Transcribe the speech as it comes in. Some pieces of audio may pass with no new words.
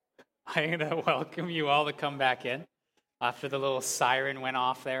I'm going to welcome you all to come back in after the little siren went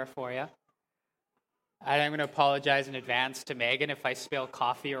off there for you. And I'm going to apologize in advance to Megan if I spill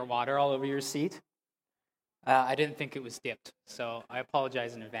coffee or water all over your seat. I didn't think it was dipped, so I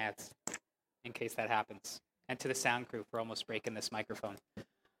apologize in advance in case that happens. And to the sound crew for almost breaking this microphone.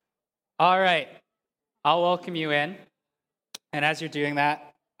 All right, I'll welcome you in. And as you're doing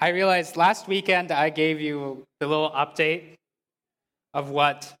that, I realized last weekend I gave you the little update of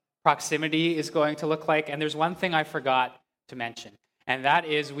what proximity is going to look like. And there's one thing I forgot to mention, and that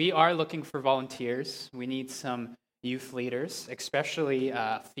is we are looking for volunteers. We need some youth leaders, especially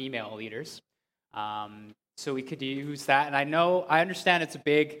female leaders. So we could use that. And I understand it's a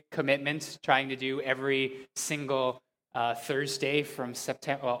big commitment trying to do every single Thursday from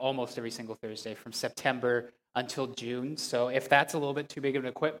September, well, almost every single Thursday from September until June. So if that's a little bit too big of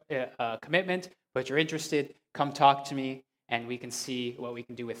an commitment, but you're interested, come talk to me and we can see what we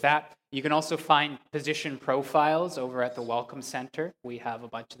can do with that. You can also find position profiles over at the Welcome Center. We have a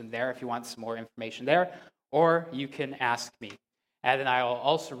bunch of them there if you want some more information there, or you can ask me. And then I will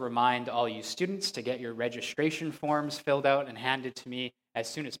also remind all you students to get your registration forms filled out and handed to me as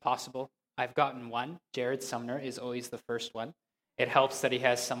soon as possible. I've gotten one. Jared Sumner is always the first one. It helps that he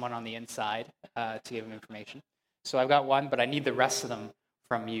has someone on the inside to give him information. So I've got one, but I need the rest of them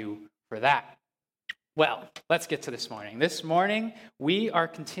from you for that. Well, let's get to this morning. This morning, we are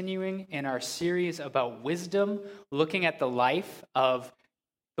continuing in our series about wisdom, looking at the life of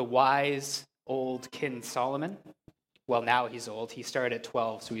the wise old King Solomon. Well, now he's old. He started at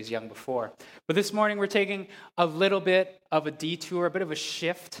 12, so he was young before. But this morning, we're taking a little bit of a detour, a bit of a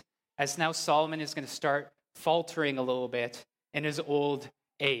shift, as now Solomon is going to start faltering a little bit in his old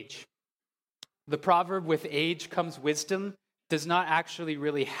age. The proverb, with age comes wisdom, does not actually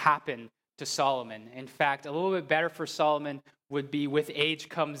really happen to Solomon. In fact, a little bit better for Solomon would be with age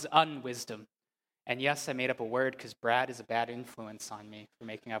comes unwisdom. And yes, I made up a word because Brad is a bad influence on me for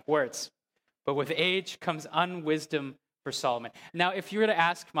making up words. But with age comes unwisdom for Solomon. Now, if you were to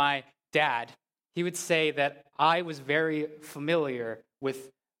ask my dad, he would say that I was very familiar with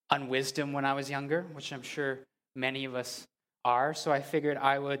unwisdom when I was younger, which I'm sure many of us are. So I figured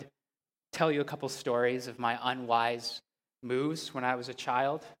I would tell you a couple stories of my unwise moves when I was a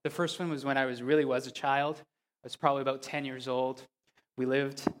child. The first one was when I was a child. I was probably about 10 years old. We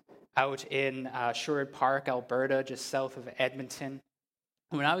lived out in Sherwood Park, Alberta, just south of Edmonton.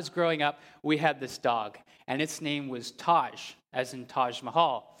 When I was growing up, we had this dog, and its name was Taj, as in Taj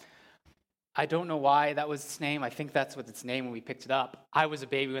Mahal. I don't know why that was its name. I think that's what its name when we picked it up. I was a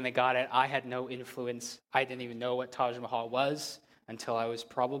baby when they got it. I had no influence. I didn't even know what Taj Mahal was until I was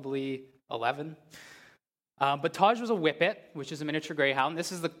probably 11. But Taj was a whippet, which is a miniature greyhound.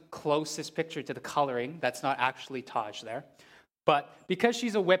 This is the closest picture to the coloring. That's not actually Taj there. But because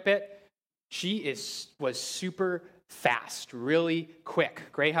she's a whippet, she was super fast, really quick.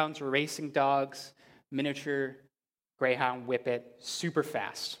 Greyhounds were racing dogs, miniature greyhound whippet, super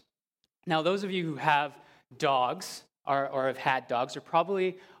fast. Now, those of you who have dogs or have had dogs are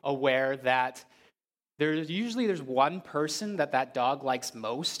probably aware that there's one person that dog likes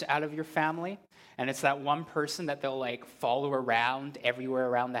most out of your family, and it's that one person that they'll follow around everywhere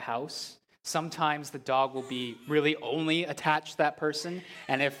around the house. Sometimes the dog will be really only attached to that person,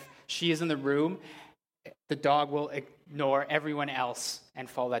 and if she is in the room, the dog will ignore everyone else and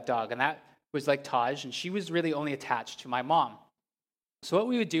follow that dog. And that was like Taj, and she was really only attached to my mom. So what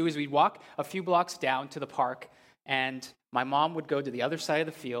we would do is we'd walk a few blocks down to the park, and my mom would go to the other side of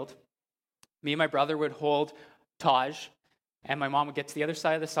the field. Me and my brother would hold Taj, and my mom would get to the other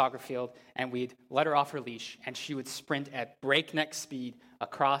side of the soccer field, and we'd let her off her leash, and she would sprint at breakneck speed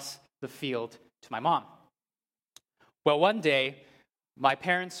across the field to my mom. Well, one day, my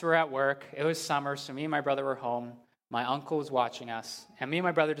parents were at work. It was summer, so me and my brother were home. My uncle was watching us, and me and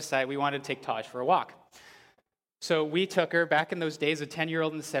my brother decided we wanted to take Taj for a walk. So we took her. Back in those days, a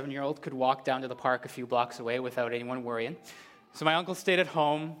 10-year-old and a 7-year-old could walk down to the park a few blocks away without anyone worrying. So my uncle stayed at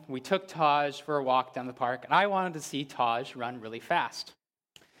home. We took Taj for a walk down the park, and I wanted to see Taj run really fast.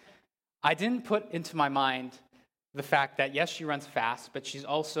 I didn't put into my mind the fact that, yes, she runs fast, but she's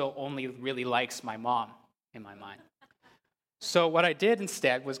also only really likes my mom in my mind. So what I did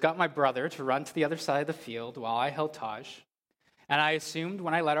instead was got my brother to run to the other side of the field while I held Taj, and I assumed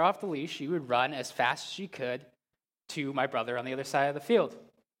when I let her off the leash, she would run as fast as she could to my brother on the other side of the field.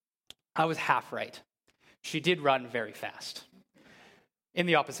 I was half right. She did run very fast in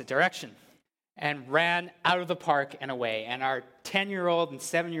the opposite direction and ran out of the park and away, and our 10-year-old and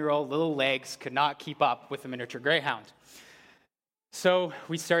 7-year-old little legs could not keep up with the miniature greyhound. So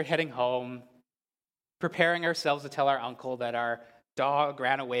we started heading home, preparing ourselves to tell our uncle that our dog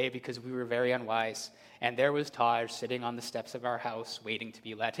ran away because we were very unwise, and there was Taj sitting on the steps of our house waiting to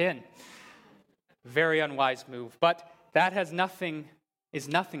be let in. Very unwise move, but that is nothing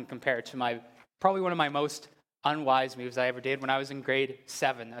compared to probably one of my most unwise moves I ever did when I was in grade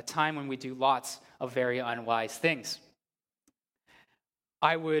 7, a time when we do lots of very unwise things.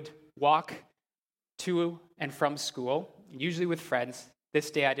 I would walk to and from school, usually with friends.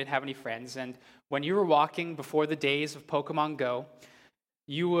 This day I didn't have any friends, and when you were walking before the days of Pokemon Go,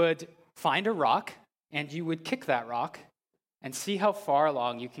 you would find a rock, and you would kick that rock and see how far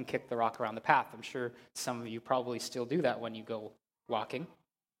along you can kick the rock around the path. I'm sure some of you probably still do that when you go walking.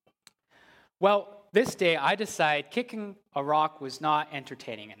 Well, this day I decided kicking a rock was not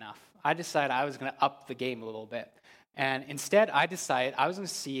entertaining enough. I decided I was going to up the game a little bit. And instead, I decided I was going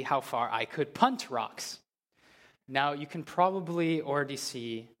to see how far I could punt rocks. Now, you can probably already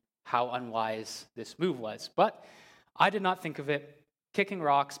see how unwise this move was, but I did not think of it. Kicking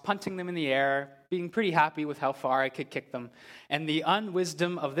rocks, punting them in the air, being pretty happy with how far I could kick them. And the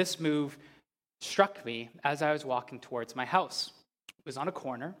unwisdom of this move struck me as I was walking towards my house. It was on a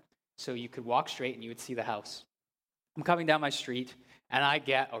corner, so you could walk straight and you would see the house. I'm coming down my street, and I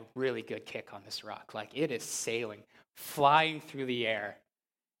get a really good kick on this rock. Like, it is sailing, flying through the air.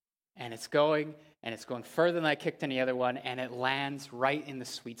 And it's going further than I kicked any other one, and it lands right in the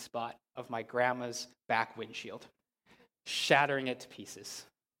sweet spot of my grandma's back windshield, shattering it to pieces.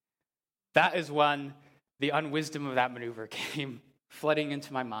 That is when the unwisdom of that maneuver came flooding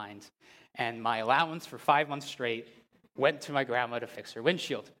into my mind, and my allowance for 5 months straight went to my grandma to fix her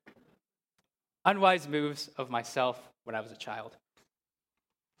windshield. Unwise moves of myself when I was a child.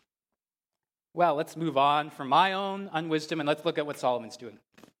 Well, let's move on from my own unwisdom, and let's look at what Solomon's doing.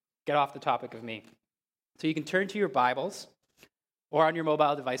 Get off the topic of me. So you can turn to your Bibles or on your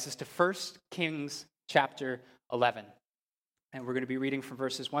mobile devices to 1 Kings chapter 11. And we're going to be reading from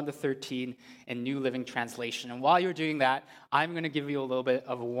verses 1 to 13 in New Living Translation. And while you're doing that, I'm going to give you a little bit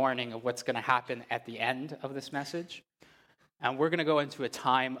of a warning of what's going to happen at the end of this message. And we're going to go into a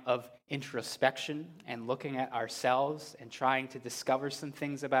time of introspection and looking at ourselves and trying to discover some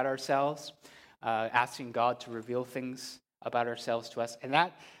things about ourselves, asking God to reveal things about ourselves to us. And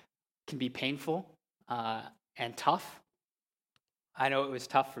that can be painful and tough. I know it was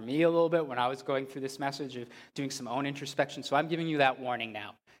tough for me a little bit when I was going through this message of doing some own introspection. So I'm giving you that warning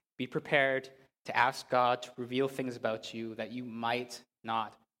now. Be prepared to ask God to reveal things about you that you might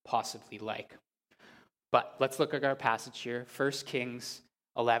not possibly like. But let's look at our passage here, 1 Kings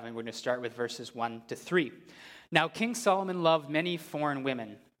 11. We're going to start with verses 1 to 3. Now King Solomon loved many foreign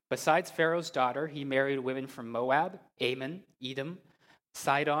women. Besides Pharaoh's daughter, he married women from Moab, Ammon, Edom,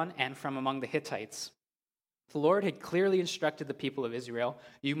 Sidon, and from among the Hittites. The Lord had clearly instructed the people of Israel,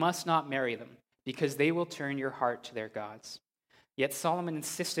 "You must not marry them, because they will turn your heart to their gods." Yet Solomon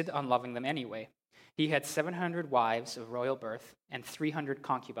insisted on loving them anyway. He had 700 wives of royal birth and 300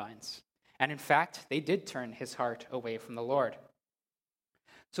 concubines. And in fact, they did turn his heart away from the Lord.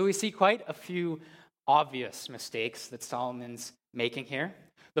 So we see quite a few obvious mistakes that Solomon's making here.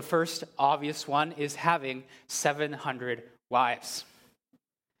 The first obvious one is having 700 wives.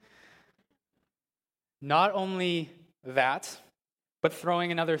 Not only that, but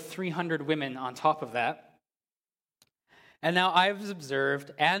throwing another 300 women on top of that. And now I've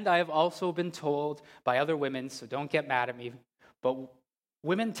observed, and I have also been told by other women, so don't get mad at me, but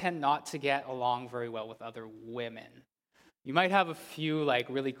women tend not to get along very well with other women. You might have a few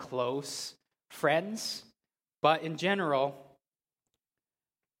really close friends, but in general,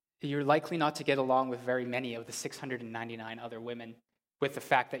 you're likely not to get along with very many of the 699 other women, with the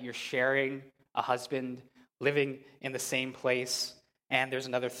fact that you're sharing a husband, living in the same place, and there's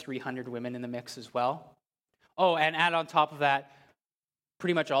another 300 women in the mix as well. Oh, and add on top of that,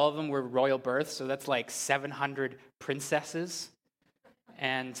 pretty much all of them were royal births, so that's 700 princesses.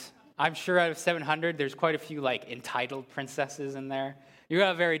 And I'm sure out of 700, there's quite a few entitled princesses in there. You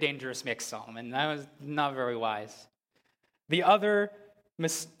got a very dangerous mix, Solomon. That was not very wise. The other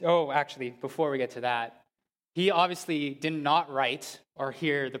actually, before we get to that, he obviously did not write or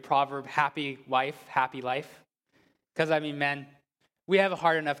hear the proverb, happy wife, happy life. Because, men, we have a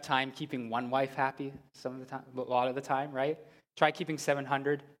hard enough time keeping one wife happy some of the time, a lot of the time, right? Try keeping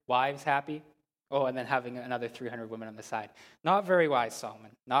 700 wives happy. Oh, and then having another 300 women on the side. Not very wise,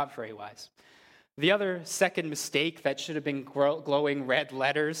 Solomon. Not very wise. The other second mistake that should have been glowing red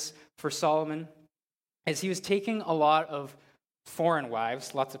letters for Solomon is he was taking a lot of foreign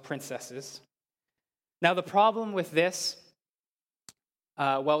wives, lots of princesses. Now, the problem with this,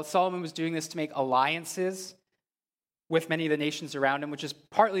 Solomon was doing this to make alliances with many of the nations around him, which is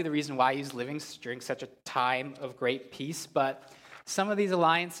partly the reason why he's living during such a time of great peace. But Some of these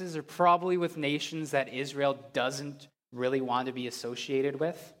alliances are probably with nations that Israel doesn't really want to be associated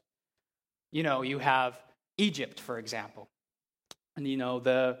with. You have Egypt, for example. And,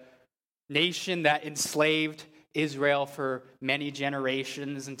 the nation that enslaved Israel for many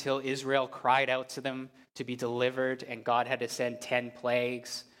generations until Israel cried out to them to be delivered, and God had to send 10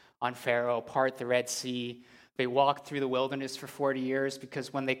 plagues on Pharaoh, part the Red Sea. They walked through the wilderness for 40 years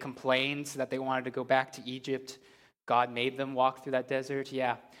because when they complained that they wanted to go back to Egypt, God made them walk through that desert.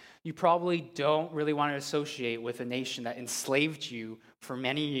 Yeah, you probably don't really want to associate with a nation that enslaved you for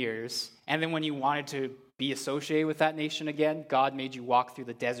many years, and then when you wanted to be associated with that nation again, God made you walk through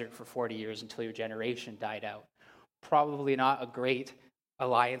the desert for 40 years until your generation died out. Probably not a great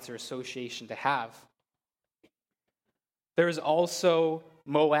alliance or association to have. There is also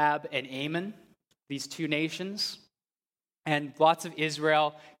Moab and Ammon, these two nations. And lots of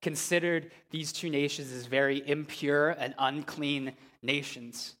Israel considered these two nations as very impure and unclean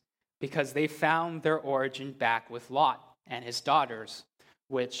nations because they found their origin back with Lot and his daughters,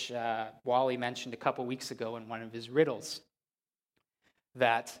 which Wally mentioned a couple weeks ago in one of his riddles.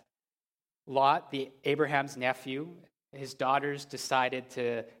 That Lot, Abraham's nephew, his daughters decided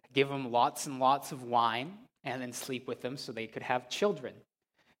to give him lots and lots of wine and then sleep with them so they could have children.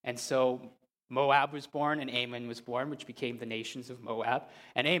 And so Moab was born and Ammon was born, which became the nations of Moab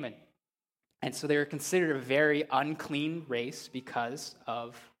and Ammon. And so they were considered a very unclean race because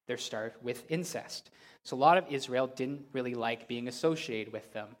of their start with incest. So a lot of Israel didn't really like being associated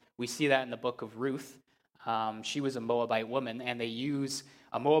with them. We see that in the book of Ruth. She was a Moabite woman, and they use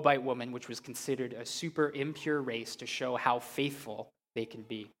a Moabite woman, which was considered a super impure race, to show how faithful they can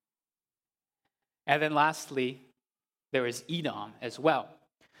be. And then lastly, there is Edom as well.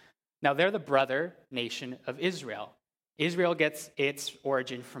 Now, they're the brother nation of Israel. Israel gets its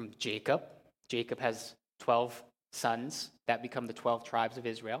origin from Jacob. Jacob has 12 sons that become the 12 tribes of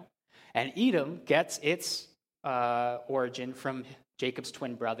Israel. And Edom gets its origin from Jacob's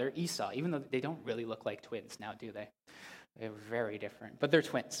twin brother Esau, even though they don't really look like twins now, do they? They're very different, but they're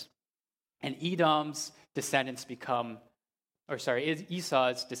twins. And Esau's descendants become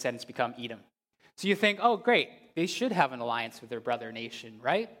Edom. So you think, oh, great, they should have an alliance with their brother nation,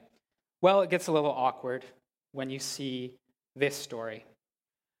 right? Well, it gets a little awkward when you see this story.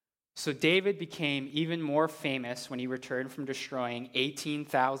 So David became even more famous when he returned from destroying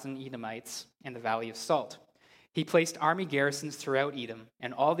 18,000 Edomites in the Valley of Salt. He placed army garrisons throughout Edom,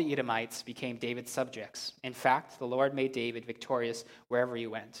 and all the Edomites became David's subjects. In fact, the Lord made David victorious wherever he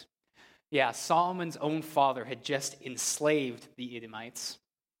went. Yeah, Solomon's own father had just enslaved the Edomites,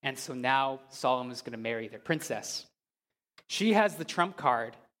 and so now Solomon's going to marry their princess. She has the trump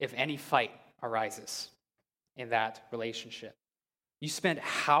card if any fight arises in that relationship. You spent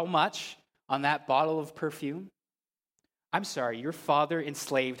how much on that bottle of perfume? I'm sorry, your father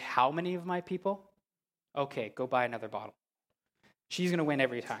enslaved how many of my people? Okay, go buy another bottle. She's going to win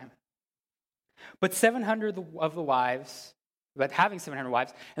every time. But 700 of the wives, but having 700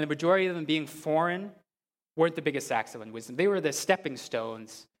 wives, and the majority of them being foreign, weren't the biggest acts of unwisdom. They were the stepping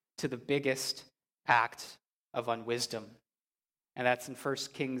stones to the biggest act of unwisdom. And that's in 1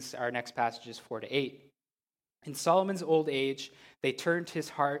 Kings, our next passages 4-8. In Solomon's old age, they turned his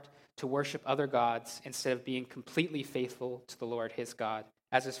heart to worship other gods instead of being completely faithful to the Lord his God,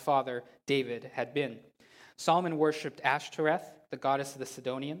 as his father David had been. Solomon worshipped Ashtoreth, the goddess of the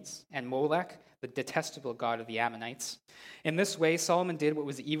Sidonians, and Molech, the detestable god of the Ammonites. In this way, Solomon did what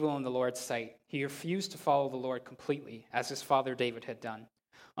was evil in the Lord's sight. He refused to follow the Lord completely, as his father David had done.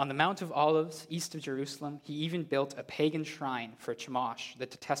 On the Mount of Olives, east of Jerusalem, he even built a pagan shrine for Chemosh, the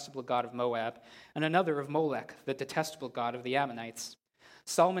detestable god of Moab, and another of Molech, the detestable god of the Ammonites.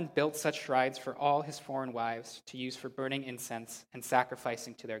 Solomon built such shrines for all his foreign wives to use for burning incense and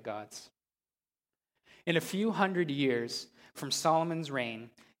sacrificing to their gods. In a few hundred years from Solomon's reign,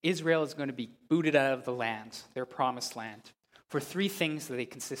 Israel is going to be booted out of the land, their promised land, for three things that they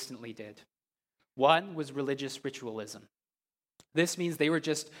consistently did. One was religious ritualism. This means they were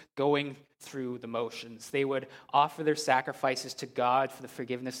just going through the motions. They would offer their sacrifices to God for the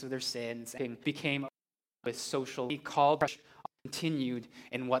forgiveness of their sins and became a social called continued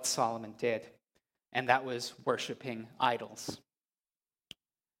in what Solomon did, and that was worshiping idols.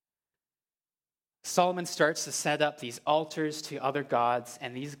 Solomon starts to set up these altars to other gods,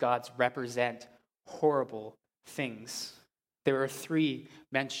 and these gods represent horrible things. There are three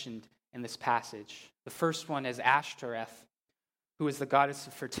mentioned in this passage. The first one is Ashtoreth, who is the goddess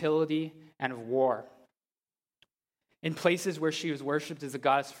of fertility and of war. In places where she was worshipped as a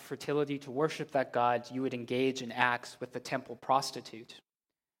goddess of fertility, to worship that god, you would engage in acts with the temple prostitute.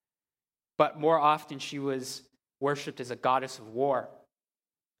 But more often, she was worshipped as a goddess of war.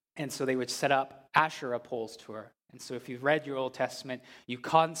 And so they would set up Asherah poles to her. And so if you've read your Old Testament, you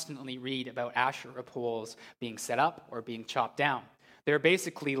constantly read about Asherah poles being set up or being chopped down. They're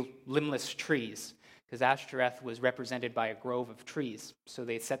basically limbless trees, because Ashtoreth was represented by a grove of trees. So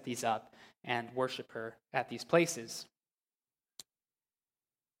they set these up and worship her at these places.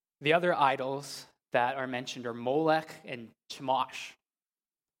 The other idols that are mentioned are Molech and Chemosh.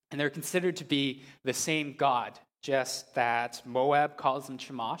 And they're considered to be the same god, just that Moab calls him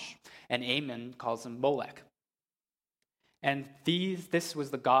Chemosh and Ammon calls him Molech. And this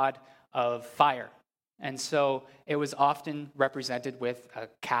was the god of fire. And so it was often represented with a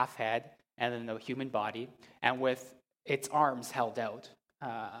calf head and then the human body, and with its arms held out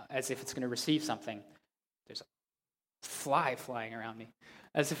as if it's going to receive something. There's a fly flying around me,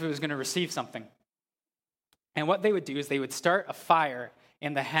 as if it was going to receive something. And what they would do is they would start a fire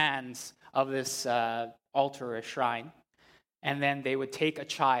in the hands of this altar or a shrine, and then they would take a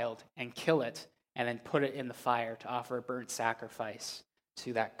child and kill it and then put it in the fire to offer a burnt sacrifice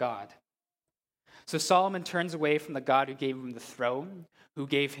to that god. So Solomon turns away from the God who gave him the throne, who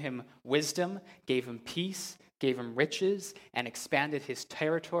gave him wisdom, gave him peace, gave him riches, and expanded his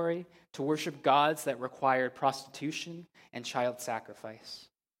territory, to worship gods that required prostitution and child sacrifice.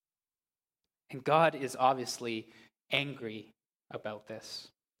 And God is obviously angry about this.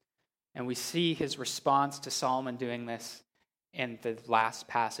 And we see his response to Solomon doing this in the last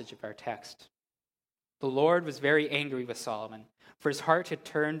passage of our text. The Lord was very angry with Solomon, for his heart had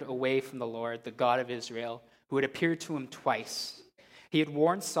turned away from the Lord, the God of Israel, who had appeared to him twice. He had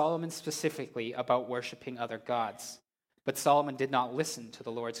warned Solomon specifically about worshiping other gods, but Solomon did not listen to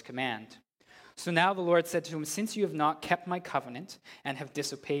the Lord's command. So now the Lord said to him, "Since you have not kept my covenant and have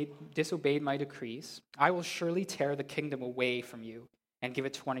disobeyed my decrees, I will surely tear the kingdom away from you and give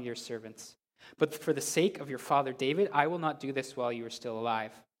it to one of your servants. But for the sake of your father David, I will not do this while you are still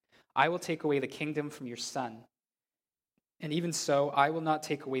alive. I will take away the kingdom from your son. And even so, I will not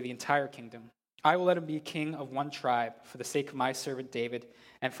take away the entire kingdom. I will let him be king of one tribe for the sake of my servant David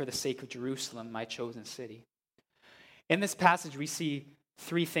and for the sake of Jerusalem, my chosen city." In this passage, we see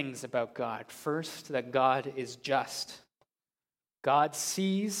three things about God. First, that God is just. God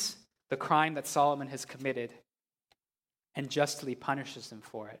sees the crime that Solomon has committed and justly punishes him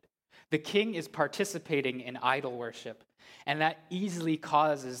for it. The king is participating in idol worship, and that easily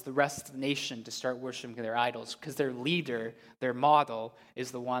causes the rest of the nation to start worshiping their idols because their leader, their model,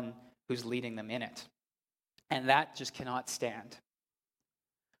 is the one who's leading them in it. And that just cannot stand.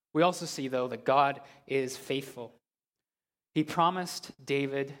 We also see, though, that God is faithful. He promised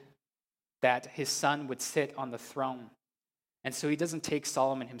David that his son would sit on the throne. And so he doesn't take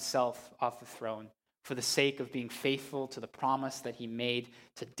Solomon himself off the throne for the sake of being faithful to the promise that he made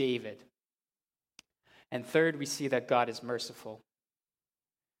to David. And third, we see that God is merciful.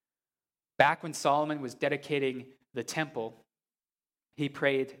 Back when Solomon was dedicating the temple, he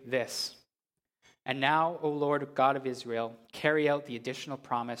prayed this: "And now, O Lord God of Israel, carry out the additional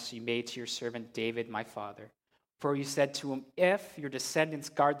promise you made to your servant David, my father. For you said to him, if your descendants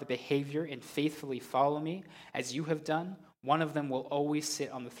guard the behavior and faithfully follow me, as you have done, one of them will always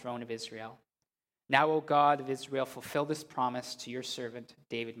sit on the throne of Israel. Now, O God of Israel, fulfill this promise to your servant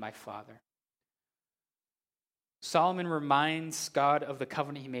David, my father." Solomon reminds God of the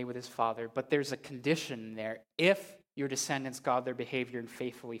covenant he made with his father, but there's a condition there. If your descendants guard their behavior and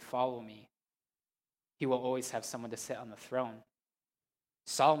faithfully follow me, he will always have someone to sit on the throne.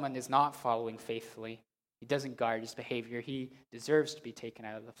 Solomon is not following faithfully. He doesn't guard his behavior. He deserves to be taken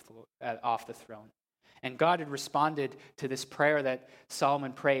off the throne. And God had responded to this prayer that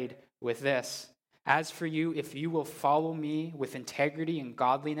Solomon prayed with this: "As for you, if you will follow me with integrity and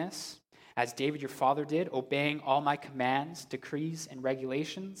godliness, as David your father did, obeying all my commands, decrees, and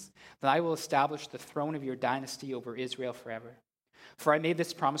regulations, then I will establish the throne of your dynasty over Israel forever. For I made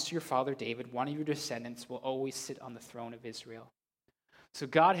this promise to your father David, one of your descendants will always sit on the throne of Israel." So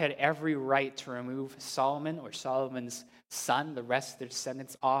God had every right to remove Solomon or Solomon's son, the rest of their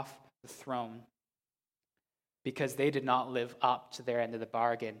descendants, off the throne because they did not live up to their end of the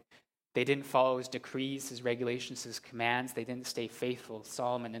bargain. They didn't follow his decrees, his regulations, his commands. They didn't stay faithful to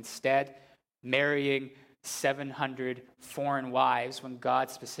Solomon. Instead, marrying 700 foreign wives when God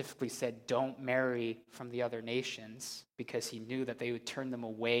specifically said, don't marry from the other nations, because he knew that they would turn them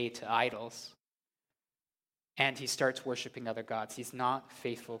away to idols. And he starts worshiping other gods. He's not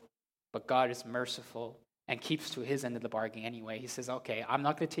faithful, but God is merciful and keeps to his end of the bargain anyway. He says, okay, I'm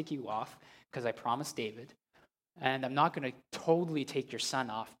not going to take you off because I promised David. And I'm not going to totally take your son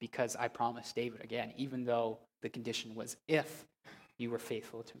off because I promised David again, even though the condition was if you were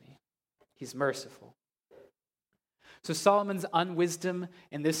faithful to me. He's merciful. So Solomon's unwisdom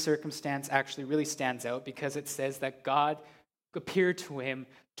in this circumstance actually really stands out because it says that God appeared to him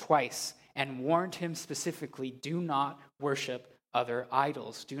twice and warned him specifically, do not worship other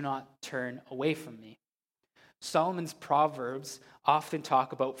idols. Do not turn away from me. Solomon's proverbs often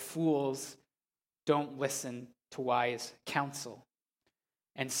talk about fools don't listen to wise counsel.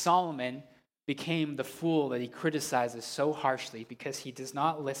 And Solomon became the fool that he criticizes so harshly because he does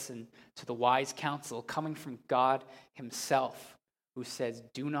not listen to the wise counsel coming from God himself, who says,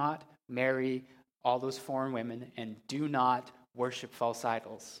 do not marry all those foreign women and do not worship false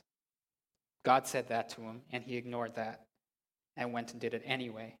idols. God said that to him, and he ignored that and went and did it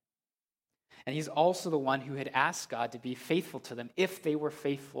anyway. And he's also the one who had asked God to be faithful to them if they were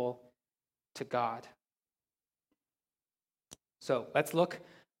faithful to God. So let's look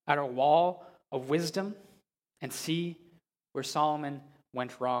at our wall of wisdom and see where Solomon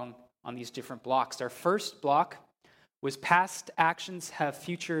went wrong on these different blocks. Our first block was past actions have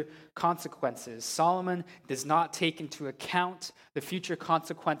future consequences. Solomon does not take into account the future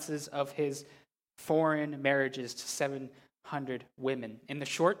consequences of his foreign marriages to 700 women. In the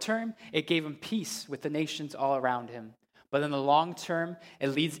short term, it gave him peace with the nations all around him. But in the long term, it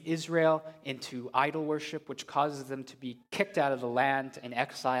leads Israel into idol worship, which causes them to be kicked out of the land in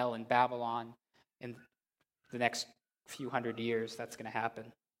exile in Babylon in the next few hundred years. That's going to happen.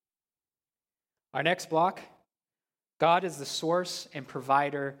 Our next block, God is the source and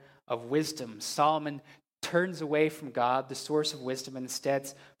provider of wisdom. Solomon turns away from God, the source of wisdom, and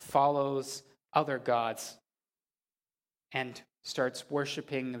instead follows other gods and starts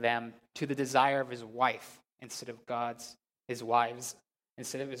worshiping them to the desire of his wife instead of his wives,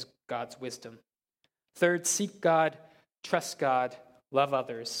 instead of God's wisdom. Third, seek God, trust God, love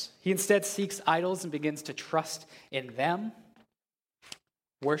others. He instead seeks idols and begins to trust in them,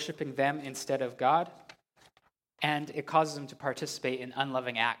 worshiping them instead of God. And it causes him to participate in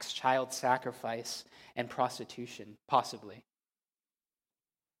unloving acts, child sacrifice, and prostitution, possibly.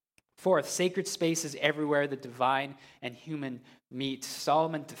 Fourth, sacred space is everywhere the divine and human meet.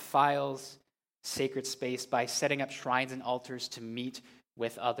 Solomon defiles sacred space by setting up shrines and altars to meet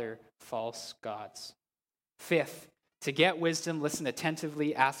with other false gods. Fifth, to get wisdom, listen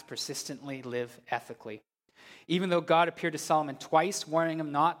attentively, ask persistently, live ethically. Even though God appeared to Solomon twice, warning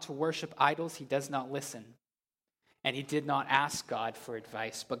him not to worship idols, he does not listen. And he did not ask God for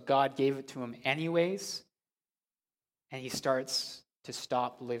advice, but God gave it to him anyways, and he starts to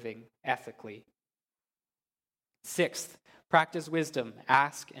stop living ethically. Sixth, practice wisdom,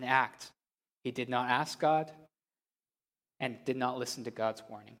 ask and act. He did not ask God and did not listen to God's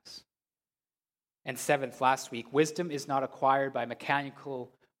warnings. And seventh, last week, wisdom is not acquired by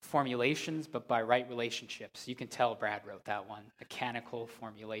mechanical formulations, but by right relationships. You can tell Brad wrote that one. Mechanical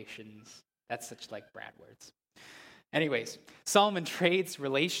formulations. That's such like Brad words. Anyways, Solomon trades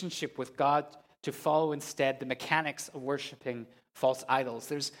relationship with God to follow instead the mechanics of worshiping false idols.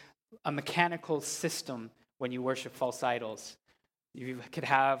 There's a mechanical system when you worship false idols. You could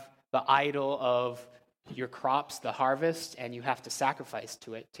have the idol of your crops, the harvest, and you have to sacrifice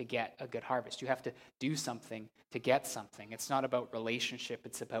to it to get a good harvest. You have to do something to get something. It's not about relationship,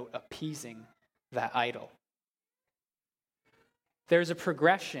 it's about appeasing that idol. There's a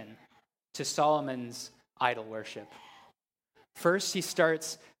progression to Solomon's idol worship. First, he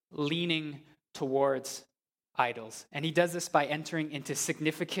starts leaning towards idols, and he does this by entering into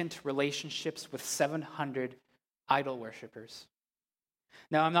significant relationships with 700 idol worshipers.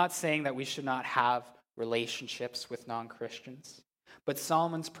 Now, I'm not saying that we should not have relationships with non-Christians, but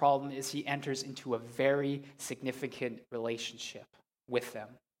Solomon's problem is he enters into a very significant relationship with them.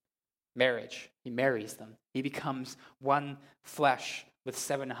 Marriage. He marries them. He becomes one flesh with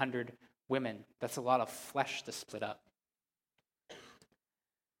 700 women. That's a lot of flesh to split up.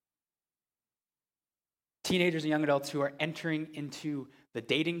 Teenagers and young adults who are entering into the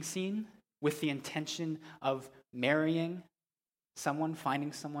dating scene with the intention of marrying someone,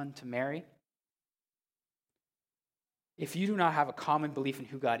 finding someone to marry. If you do not have a common belief in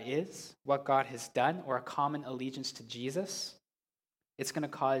who God is, what God has done, or a common allegiance to Jesus, it's going to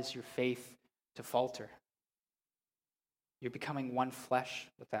cause your faith to falter. You're becoming one flesh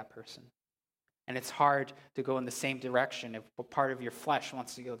with that person. And it's hard to go in the same direction if part of your flesh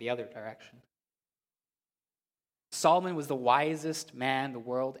wants to go the other direction. Solomon was the wisest man the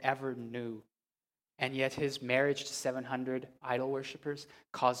world ever knew, and yet his marriage to 700 idol worshippers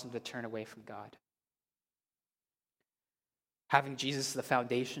caused him to turn away from God. Having Jesus as the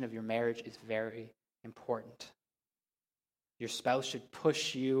foundation of your marriage is very important. Your spouse should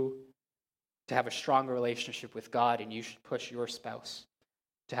push you to have a stronger relationship with God, and you should push your spouse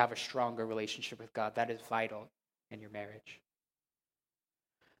to have a stronger relationship with God. That is vital in your marriage.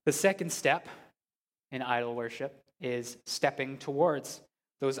 The second step in idol worship is stepping towards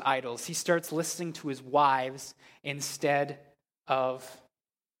those idols. He starts listening to his wives instead of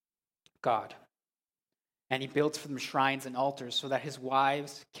God. And he builds for them shrines and altars so that his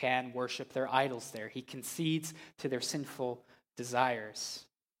wives can worship their idols there. He concedes to their sinful desires.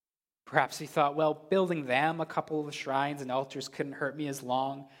 Perhaps he thought, well, building them a couple of shrines and altars couldn't hurt me as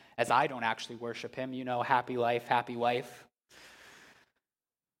long as I don't actually worship him. You know, happy life, happy wife.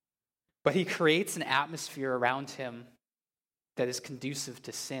 But he creates an atmosphere around him that is conducive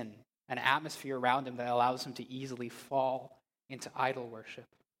to sin, an atmosphere around him that allows him to easily fall into idol worship.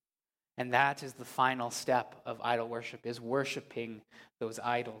 And that is the final step of idol worship, is worshiping those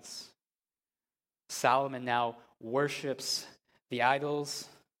idols. Solomon now worships the idols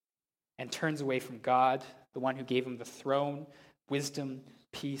and turns away from God, the one who gave him the throne, wisdom,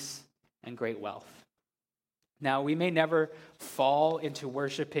 peace, and great wealth. Now, we may never fall into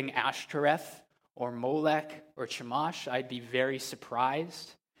worshiping Ashtoreth or Molech or Chemosh. I'd be very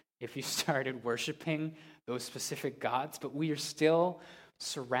surprised if you started worshiping those specific gods, but we are still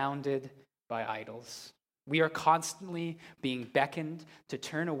surrounded by idols. We are constantly being beckoned to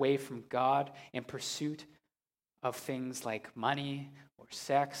turn away from God in pursuit of things like money or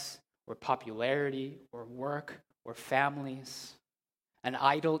sex or popularity or work or families. An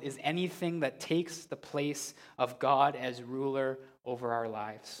idol is anything that takes the place of God as ruler over our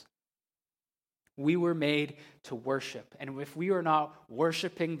lives. We were made to worship. And if we are not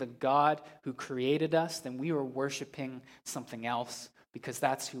worshiping the God who created us, then we are worshiping something else, because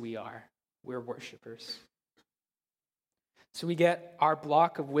that's who we are. We're worshipers. So we get our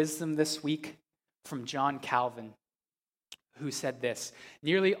block of wisdom this week from John Calvin, who said this: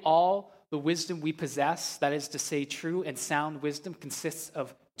 nearly all the wisdom we possess, that is to say, true and sound wisdom, consists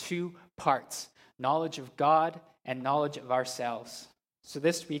of two parts: knowledge of God and knowledge of ourselves. So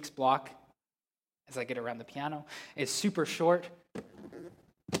this week's block, as I get around the piano, is super short.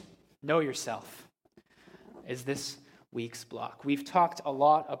 Know yourself is this week's block. We've talked a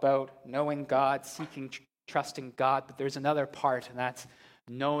lot about knowing God, seeking, trusting God, but there's another part, and that's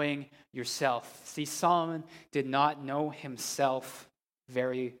knowing yourself. See, Solomon did not know himself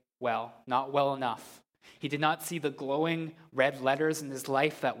very well, not well enough. He did not see the glowing red letters in his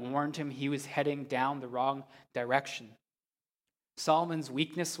life that warned him he was heading down the wrong direction. Solomon's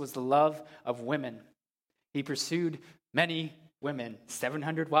weakness was the love of women. He pursued many women,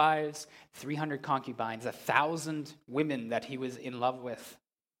 700 wives, 300 concubines, 1,000 women that he was in love with.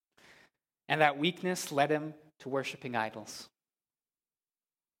 And that weakness led him to worshiping idols.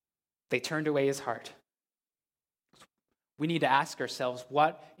 They turned away his heart. We need to ask ourselves,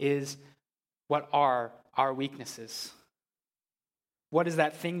 what are our weaknesses? What is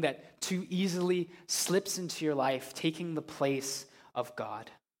that thing that too easily slips into your life, taking the place of God?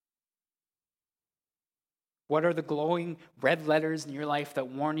 What are the glowing red letters in your life that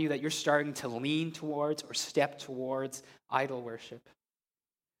warn you that you're starting to lean towards or step towards idol worship?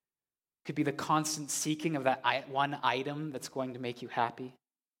 It could be the constant seeking of that one item that's going to make you happy.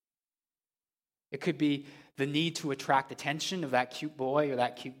 It could be the need to attract attention of that cute boy or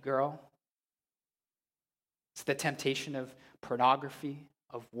that cute girl. It's the temptation of pornography,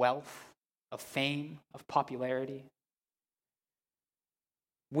 of wealth, of fame, of popularity.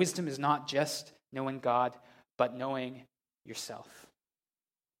 Wisdom is not just knowing God, but knowing yourself.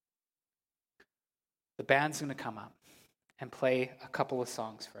 The band's going to come up and play a couple of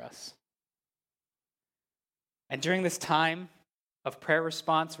songs for us. And during this time of prayer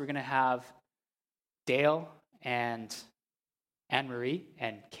response, we're going to have Dale and Anne-Marie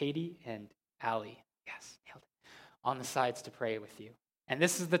and Katie and Allie, yes, nailed it, on the sides to pray with you. And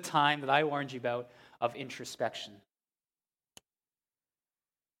this is the time that I warned you about of introspection.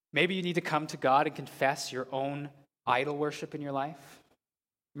 Maybe you need to come to God and confess your own idol worship in your life.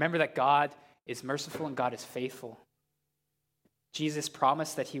 Remember that God is merciful and God is faithful. Jesus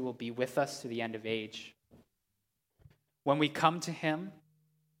promised that he will be with us to the end of age. When we come to him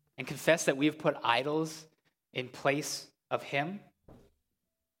and confess that we have put idols in place of him,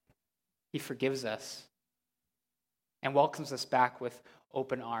 he forgives us and welcomes us back with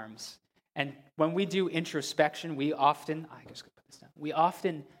open arms. And when we do introspection, we often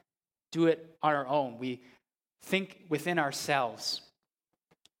do it on our own. We think within ourselves.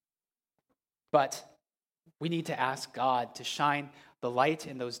 But we need to ask God to shine the light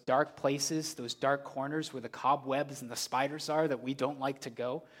in those dark places, those dark corners where the cobwebs and the spiders are that we don't like to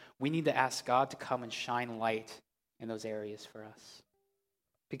go. We need to ask God to come and shine light in those areas for us.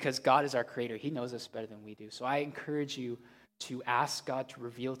 Because God is our creator. He knows us better than we do. So I encourage you to ask God to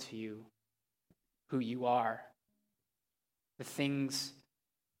reveal to you who you are the things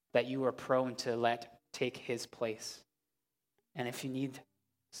that you are prone to let take his place. And if you need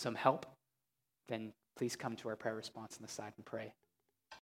some help, then please come to our prayer response on the side and pray.